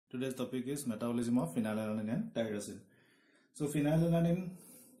Today's topic is metabolism of phenylalanine and tyrosine. So phenylalanine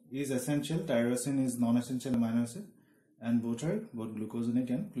is essential, tyrosine is non-essential amino acid, and both are glucosinic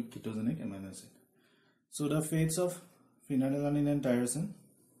and ketogenic amino acid. So the fates of phenylalanine and tyrosine,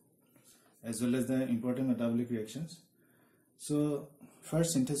 as well as the important metabolic reactions. So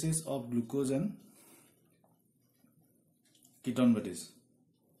first, synthesis of glucose and ketone bodies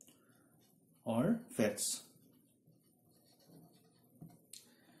or fats.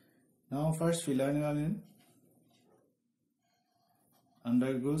 Now first, phenylalanine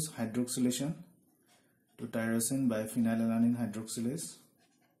undergoes hydroxylation to tyrosine by phenylalanine hydroxylase.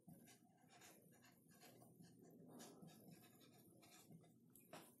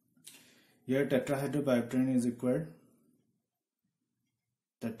 Here tetrahydrobiopterin is required.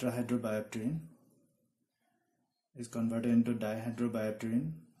 Tetrahydrobiopterin is converted into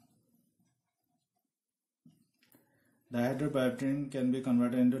dihydrobiopterin. Dihydrobiopterin can be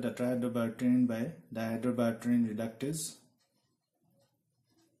converted into tetrahydrobiopterin by dihydrobiopterin reductase,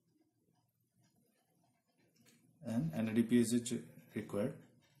 and NADPH is required.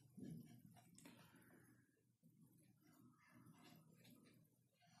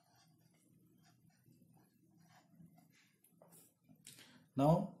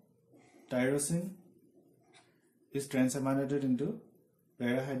 Now tyrosine is transaminated into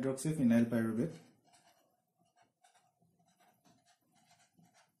para-hydroxyphenylpyruvate.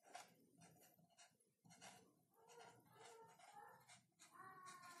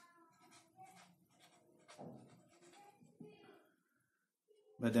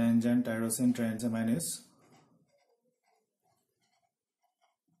 By the enzyme tyrosine transaminase,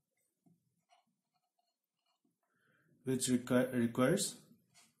 which requires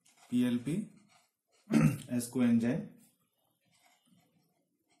PLP as coenzyme.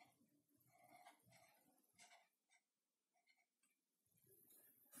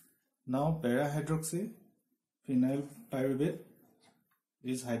 Now para-hydroxyphenylpyruvate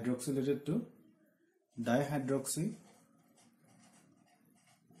is hydroxylated to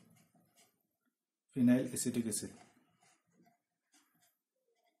dihydroxyphenylacetic acid.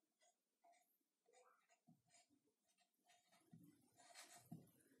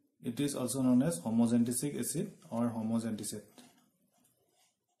 It is also known as homogentic acid or homogentic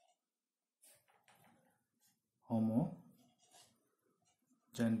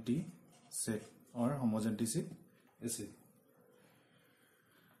acid.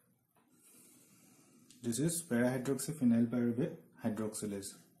 This is para-hydroxyphenylpyruvate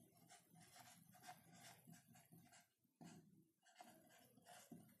hydroxylase.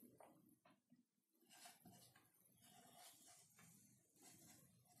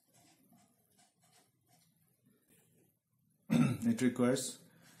 It requires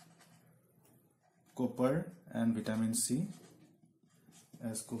copper and vitamin C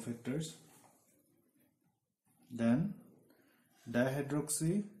as cofactors. Then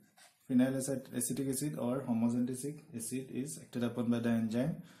dihydroxyphenylacetic acid or homogentic acid is acted upon by the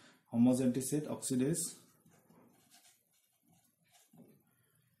enzyme homogentic oxidase.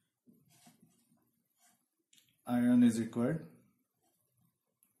 Iron is required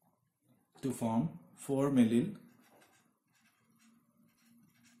to form 4-menyl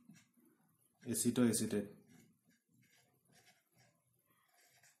acetoacetate.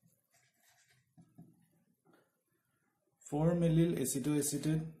 Four-menyl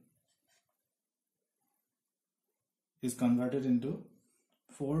acetoacetate is converted into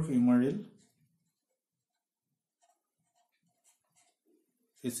 4-fumaryl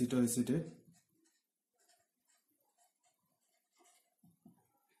acetoacetate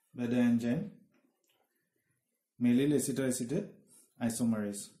by the enzyme menyl acetoacetate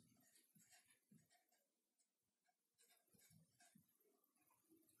isomerase.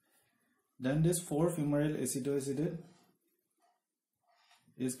 Then this 4-fumaryl acetoacetate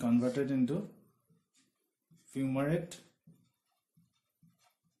is converted into fumarate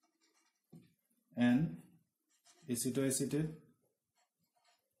and acetoacetate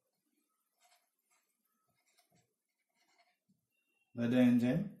by the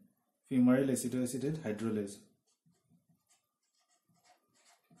enzyme fumaryl acetoacetate hydrolase.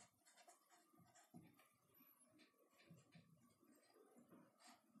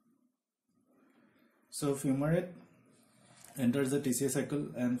 So fumarate enters the TCA cycle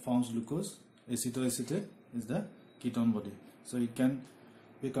and forms glucose. Acetoacetate is the ketone body. So it can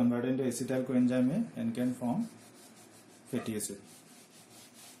be converted into acetyl coenzyme A and can form fatty acid.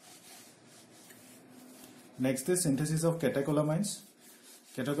 Next is synthesis of catecholamines.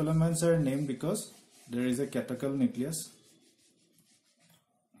 Catecholamines are named because there is a catechol nucleus.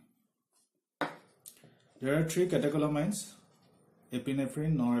 There are three catecholamines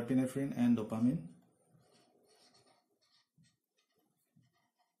epinephrine, norepinephrine, and dopamine.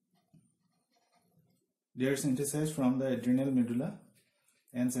 They are synthesized from the adrenal medulla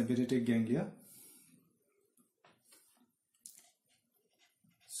and sympathetic ganglia.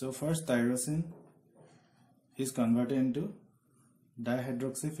 So first, tyrosine is converted into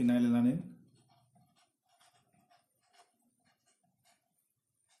dihydroxyphenylalanine,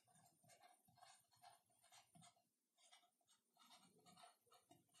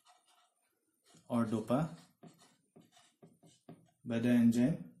 or DOPA, by the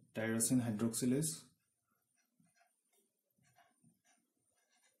enzyme tyrosine hydroxylase.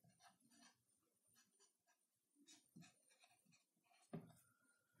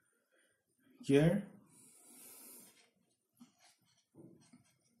 Here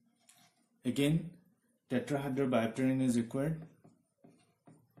again tetrahydrobiopterin is required.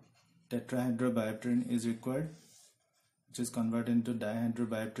 Tetrahydrobiopterin is required, which is converted into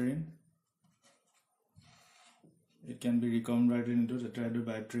dihydrobiopterin. It can be reconverted into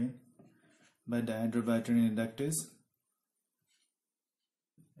tetrahydrobiopterin by dihydrobiopterin reductase.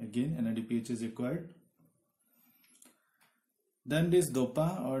 Again, NADPH is required. Then this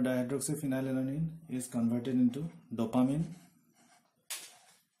DOPA or dihydroxyphenylalanine is converted into dopamine,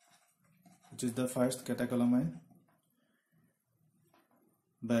 which is the first catecholamine,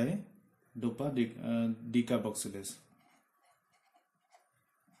 by DOPA decarboxylase.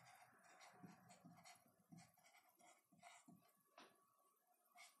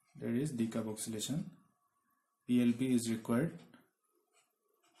 There is decarboxylation. PLP is required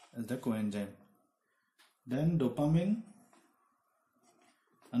as the coenzyme. Then dopamine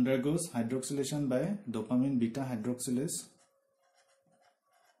undergoes hydroxylation by dopamine beta hydroxylase.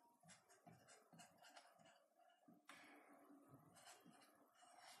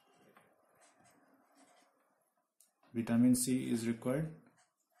 Vitamin C is required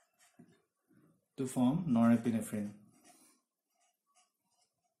to form norepinephrine.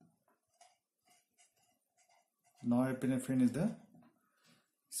 Norepinephrine is the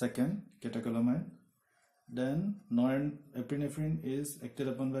second catecholamine. Then norepinephrine is acted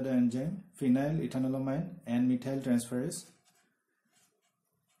upon by the enzyme phenylethanolamine and methyl transferase.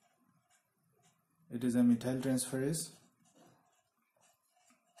 It is a methyl transferase.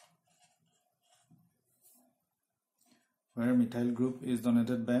 Where methyl group is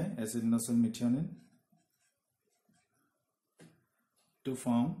donated by acetylmethionine to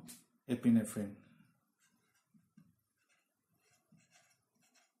form epinephrine.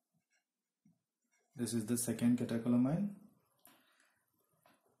 This is the second catecholamine.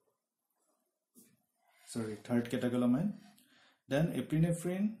 Third catecholamine. Then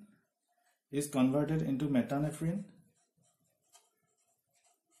epinephrine is converted into metanephrine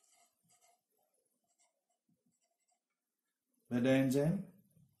by the enzyme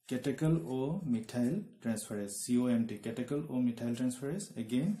catechol O methyl transferase, COMT, catechol O methyl transferase.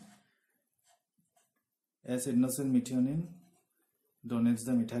 Again, as adenosine donates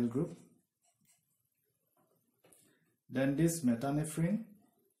the methyl group. Then this metanephrine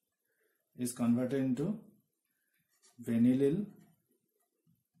is converted into vanillyl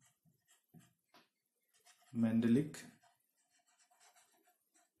mandelic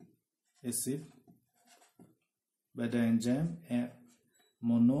acid by the enzyme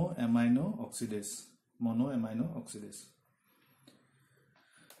monoamino oxidase.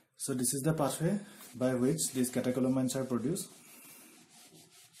 So this is the pathway by which these catecholamines are produced.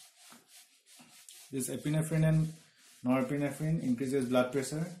 This epinephrine and norepinephrine increases blood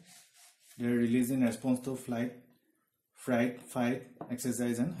pressure. They are released in response to flight, fright, fight,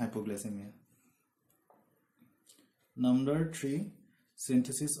 exercise, and hypoglycemia. Number 3,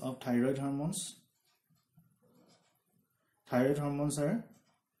 synthesis of thyroid hormones. Thyroid hormones are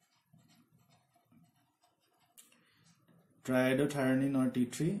triiodothyronine or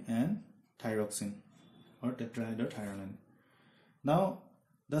T3 and thyroxine or tetrahydrothyrronine. Now,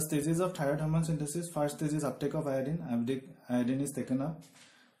 the stages of thyroid hormone synthesis: first stage is uptake of iodine. Iodine is taken up.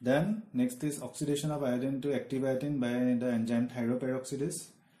 Then next is oxidation of iodine to active iodine by the enzyme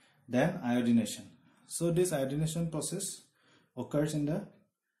thyroperoxidase. Then iodination. So this iodination process occurs in the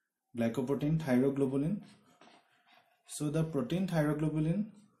glycoprotein thyroglobulin. So the protein thyroglobulin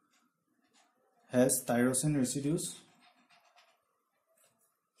has tyrosine residues.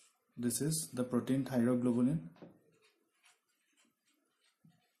 This is the protein thyroglobulin.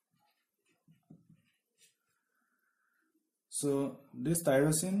 So this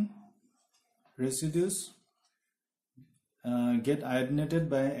tyrosine residues get iodinated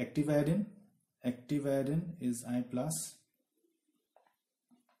by active iodine. Active iodine is I+.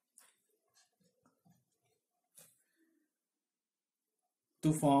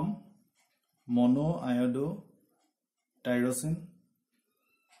 to form monoiodotyrosine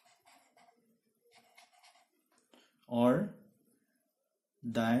or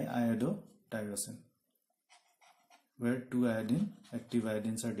diiodotyrosine, where 2 active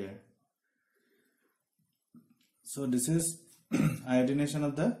iodines are there. So this is iodination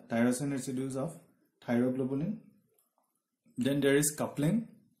of the tyrosine residues of thyroglobulin. Then there is coupling,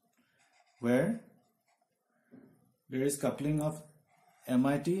 where there is coupling of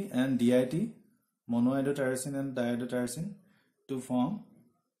MIT and DIT, monoiodotyrosine and diiodotyrosine, to form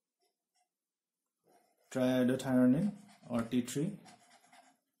triiodothyronine or T3.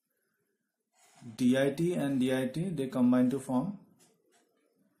 DIT and DIT, they combine to form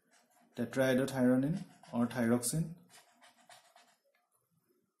tetraiodothyronine or thyroxine.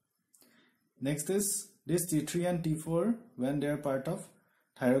 Next is this T3 and T4, when they are part of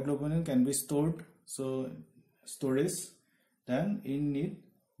thyroglobulin, can be stored. So storage, then in need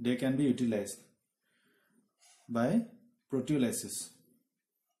they can be utilized by proteolysis.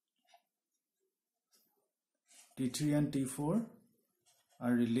 T3 and T4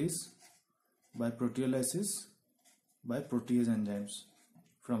 are released by proteolysis by protease enzymes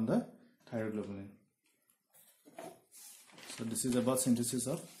from the thyroglobulin. So this is about synthesis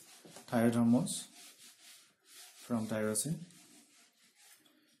of thyroid hormones from tyrosine.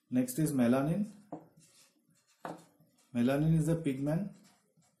 Next is melanin. Melanin is a pigment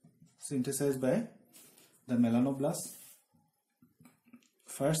synthesized by the melanoblast.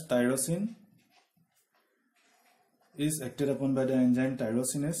 First, tyrosine is acted upon by the enzyme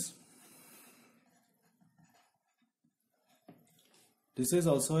tyrosinase. This is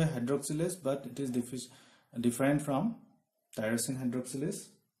also a hydroxylase, but it is different from tyrosine hydroxylase.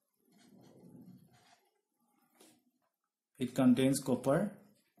 It contains copper.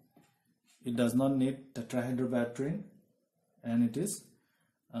 It does not need tetrahydrobiopterin, and it is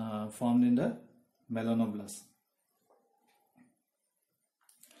formed in the melanoblast.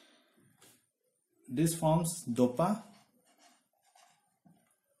 This forms DOPA.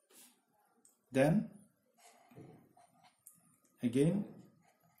 Then again,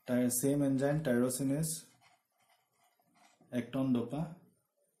 same enzyme tyrosinase act on DOPA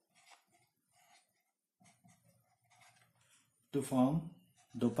to form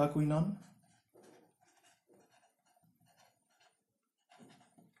dopaquinone.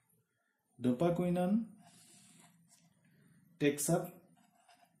 Dopaquinone takes up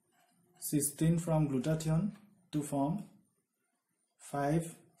cysteine from glutathione to form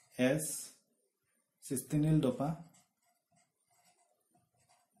 5S cysteanyl dopa.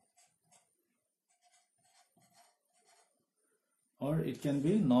 Or it can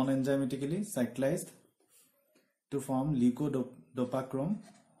be non-enzymatically cyclized to form leukodopachrome.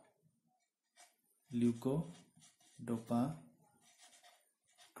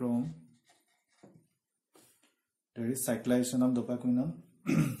 Leukodopachrome. There is cyclization of dopaquinone.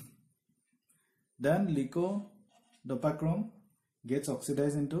 Then leukodopachrome gets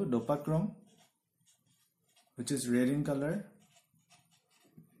oxidized into dopachrome, which is red in color.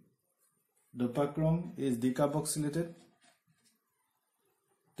 Dopachrome is decarboxylated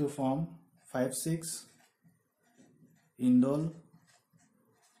to form 5,6 indole.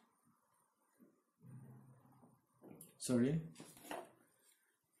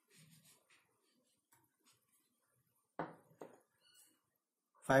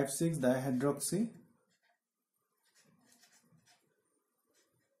 5,6 dihydroxy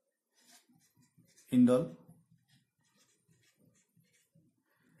indole.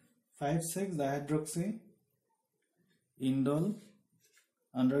 5,6 dihydroxy indole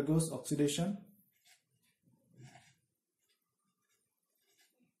undergoes oxidation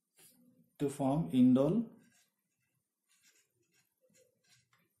to form indole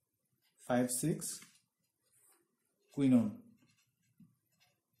 5,6 quinone.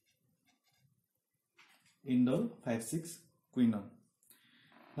 Indole 5,6 quinone.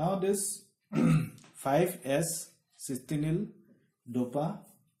 Now this 5S cysteanyl dopa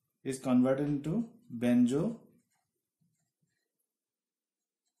is converted into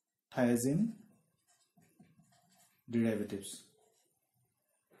benzothiazine derivatives,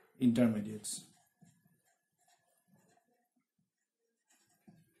 intermediates.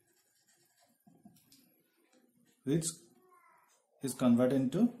 Which is converted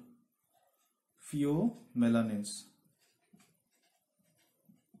into phenylalanines.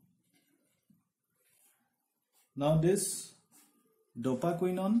 Now this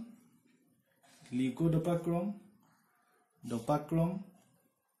dopaquinone, leukodopachrome, dopachrome,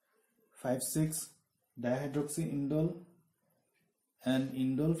 5,6 dihydroxy indole and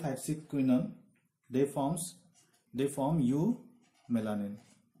indole 5,6 quinone, they form melanin.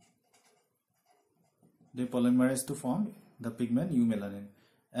 They polymerize to form the pigment eumelanin.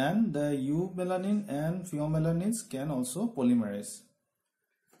 And the eumelanin and phenylalanines can also polymerize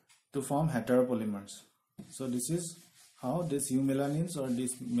to form heteropolymers. So this is how these eumelanins or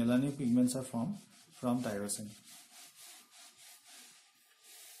these melanin pigments are formed from tyrosine.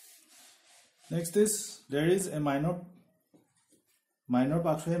 Next is, there is a minor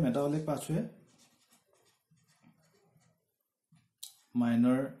pathway, metabolic pathway,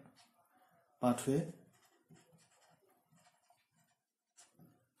 minor pathway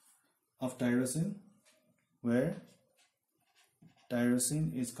of tyrosine, where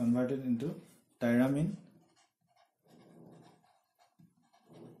tyrosine is converted into tyramine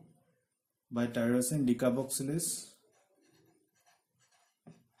by tyrosine decarboxylase,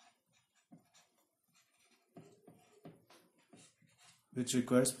 which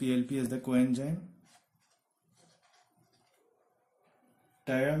requires PLP as the coenzyme.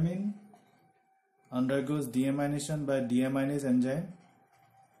 Tyramine undergoes deamination by deaminase enzyme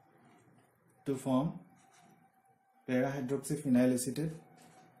to form para-hydroxyphenyl acetate,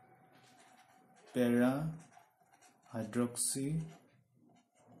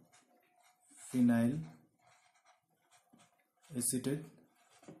 para-hydroxyphenyl acetate,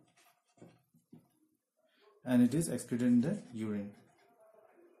 and it is excreted in the urine.